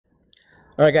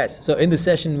All right, guys, so in this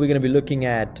session, we're going to be looking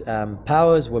at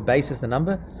powers where base is the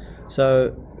number.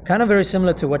 So kind of very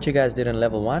similar to what you guys did in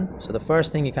level 1. So the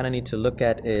first thing you kind of need to look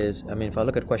at is, if I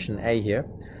look at question A here,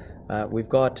 we've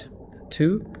got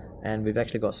 2 and we've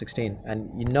actually got 16.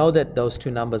 And you know that those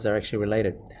two numbers are actually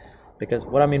related. Because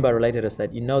what I mean by related is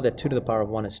that you know that 2 to the power of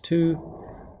 1 is 2,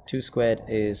 2 squared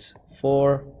is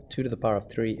 4, 2 to the power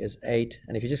of 3 is 8.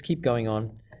 And if you just keep going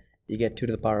on, you get 2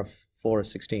 to the power of 4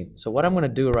 is 16. So what I'm going to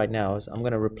do right now is I'm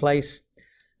going to replace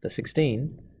the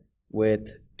 16 with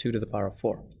 2 to the power of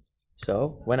 4.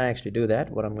 So when I actually do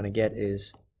that, what I'm going to get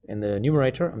is, in the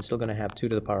numerator, I'm still going to have 2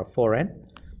 to the power of 4n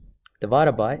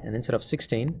divided by, and instead of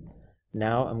 16,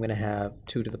 now I'm going to have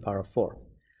 2 to the power of 4.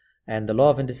 And the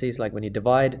law of indices, like when you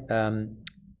divide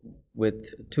with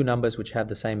two numbers which have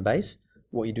the same base,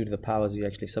 what you do to the powers, you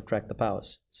actually subtract the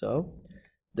powers. So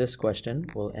this question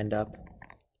will end up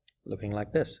looking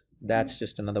like this. That's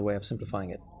just another way of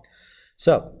simplifying it.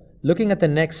 So looking at the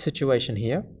next situation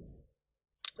here,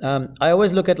 I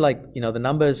always look at the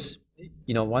numbers,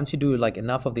 once you do like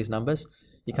enough of these numbers,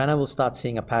 you kind of will start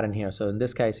seeing a pattern here. So in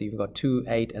this case, you've got 2,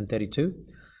 8, and 32.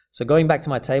 So going back to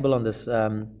my table on this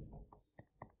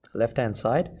left-hand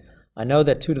side, I know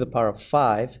that 2 to the power of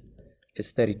 5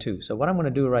 is 32. So what I'm going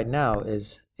to do right now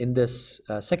is, in this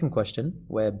second question,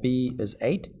 where b is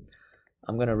 8,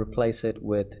 I'm going to replace it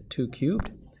with 2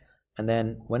 cubed. And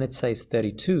then when it says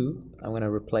 32, I'm going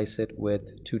to replace it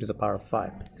with 2 to the power of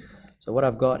 5. So what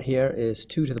I've got here is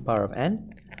 2 to the power of n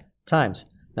times.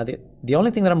 Now the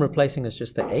only thing that I'm replacing is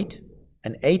just the 8.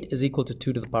 And 8 is equal to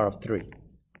 2 to the power of 3.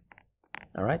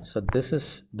 All right, so this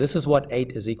is what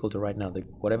 8 is equal to right now,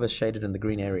 whatever is shaded in the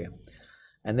green area.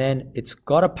 And then it's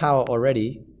got a power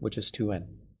already, which is 2n.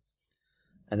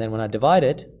 And then when I divide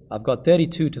it, I've got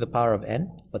 32 to the power of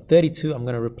n, but 32 I'm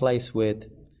going to replace with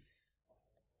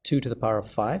 2 to the power of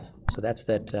 5. So that's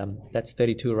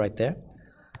 32 right there.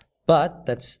 But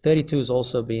that's 32 is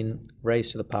also being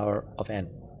raised to the power of n.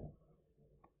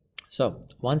 So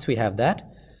once we have that,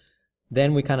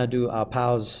 then we kind of do our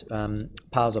powers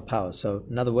of powers. So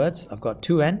in other words, I've got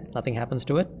 2n, nothing happens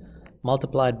to it,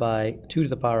 multiplied by 2 to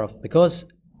the power of, because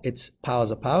it's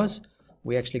powers of powers,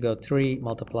 we actually go 3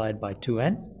 multiplied by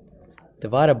 2n,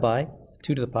 divided by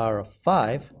 2 to the power of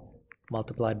 5,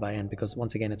 multiplied by n, because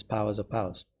once again it's powers of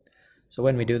powers. So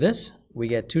when we do this, we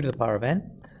get 2 to the power of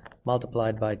n,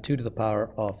 multiplied by 2 to the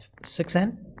power of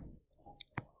 6n,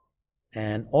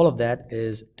 and all of that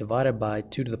is divided by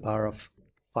 2 to the power of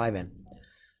 5n.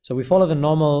 So we follow the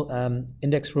normal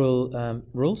index rule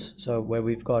rules, so where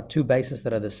we've got two bases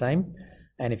that are the same,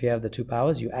 and if you have the two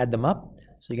powers, you add them up.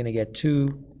 So you're going to get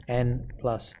 2n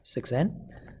plus 6n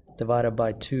divided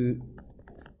by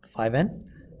 5n.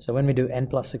 So when we do n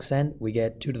plus 6n, we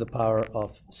get 2 to the power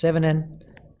of 7n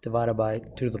divided by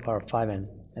 2 to the power of 5n.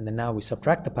 And then now we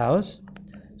subtract the powers.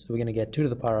 So we're going to get 2 to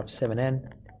the power of 7n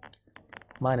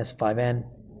minus 5n,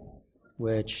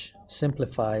 which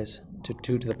simplifies to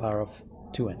 2 to the power of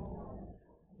 2n.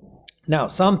 Now,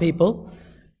 some people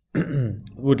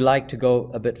would like to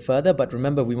go a bit further, but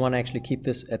remember, we want to actually keep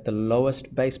this at the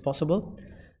lowest base possible.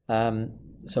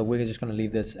 So we're just going to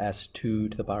leave this as 2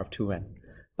 to the power of 2n.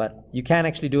 But you can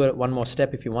actually do it one more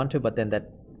step if you want to, but then that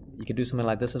you could do something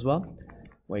like this as well,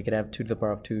 where you could have 2 to the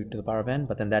power of 2 to the power of n,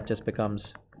 but then that just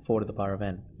becomes 4 to the power of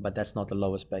n, but that's not the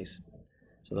lowest base.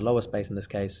 So the lowest base in this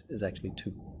case is actually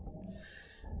 2.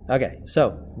 Okay,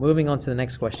 so moving on to the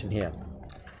next question here.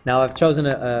 Now I've chosen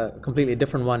a completely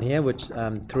different one here, which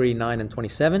 3, 9, and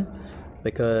 27,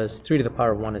 because 3 to the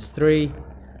power of 1 is 3,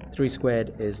 3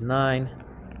 squared is 9,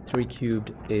 3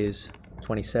 cubed is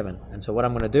 27. And so what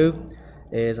I'm going to do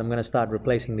is I'm going to start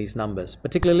replacing these numbers.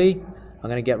 Particularly, I'm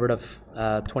going to get rid of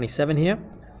 27 here,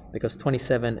 because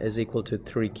 27 is equal to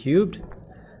 3 cubed.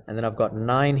 And then I've got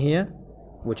 9 here,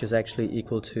 which is actually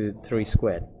equal to 3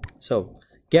 squared. So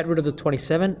get rid of the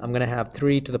 27. I'm going to have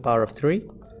 3 to the power of 3.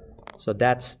 So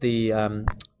that's the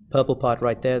purple part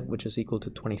right there, which is equal to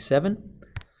 27.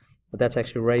 But that's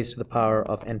actually raised to the power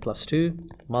of n plus 2,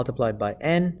 multiplied by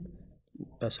 9,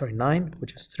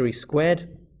 which is 3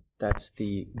 squared. That's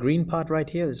the green part right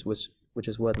here, which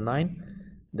is worth 9.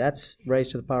 That's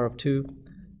raised to the power of 2,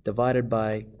 divided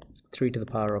by 3 to the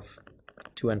power of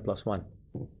 2n plus 1.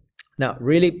 Now,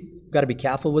 really got to be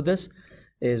careful with this,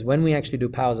 is when we actually do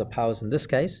powers of powers in this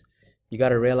case, you got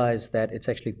to realize that it's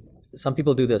actually, some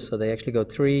people do this, so they actually go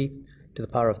 3 to the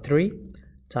power of 3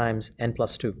 times n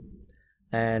plus 2.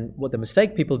 And what the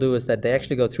mistake people do is that they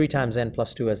actually go 3 times n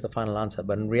plus 2 as the final answer,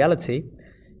 but in reality,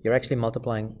 you're actually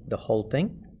multiplying the whole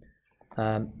thing.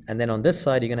 And then on this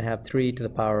side, you're going to have 3 to the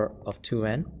power of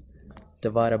 2n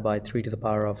divided by 3 to the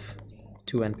power of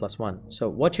 2n plus 1. So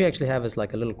what you actually have is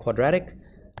like a little quadratic.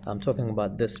 I'm talking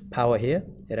about this power here.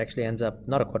 It actually ends up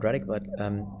not a quadratic, but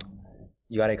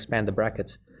you got to expand the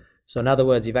brackets. So in other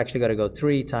words, you've actually got to go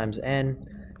 3 times n,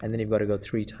 and then you've got to go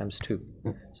 3 times 2.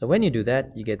 So when you do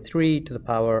that, you get 3 to the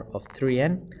power of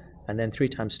 3n, and then 3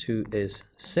 times 2 is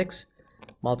 6,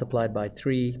 multiplied by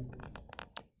 3,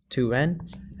 2n,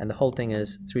 and the whole thing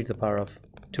is 3 to the power of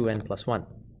 2n plus 1.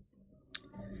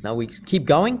 Now we keep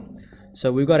going,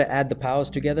 so we've got to add the powers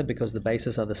together because the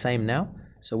bases are the same now.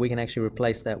 So we can actually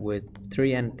replace that with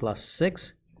 3n plus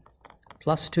 6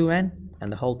 plus 2n,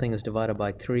 and the whole thing is divided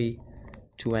by 3,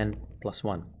 2n plus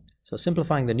 1. So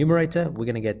simplifying the numerator, we're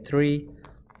going to get 3,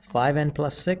 5n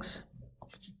plus 6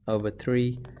 over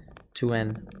 3,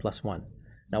 2n plus 1.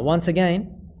 Now once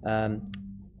again,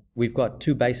 we've got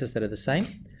two bases that are the same,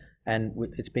 and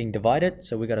it's being divided,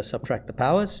 so we've got to subtract the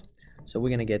powers. So we're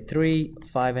going to get 3,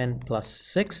 5n plus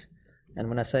 6, and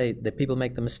when I say that people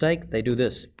make the mistake, they do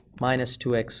this, minus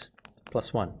 2x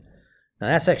plus 1. Now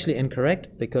that's actually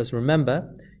incorrect, because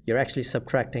remember, you're actually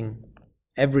subtracting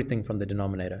everything from the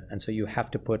denominator, and so you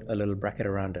have to put a little bracket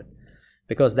around it,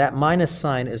 because that minus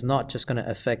sign is not just going to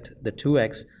affect the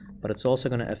 2x, but it's also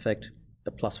going to affect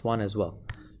the plus 1 as well.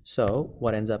 So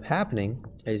what ends up happening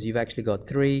is you've actually got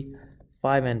 3,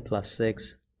 5n plus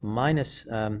 6 minus,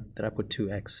 did I put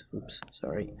 2x? Oops,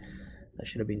 sorry. That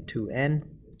should have been 2n.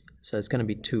 So it's going to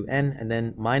be 2n, and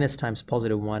then minus times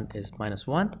positive 1 is minus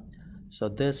 1. So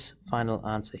this final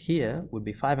answer here would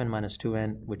be 5n minus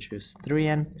 2n, which is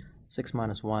 3n. 6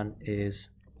 minus 1 is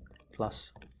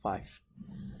plus 5.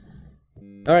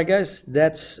 Alright guys,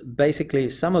 that's basically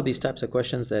some of these types of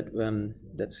questions that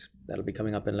that'll be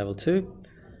coming up in level 2.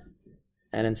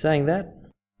 And in saying that,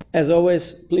 as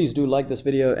always, please do like this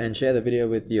video and share the video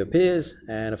with your peers,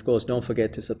 and of course don't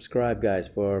forget to subscribe guys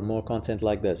for more content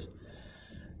like this.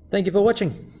 Thank you for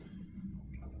watching.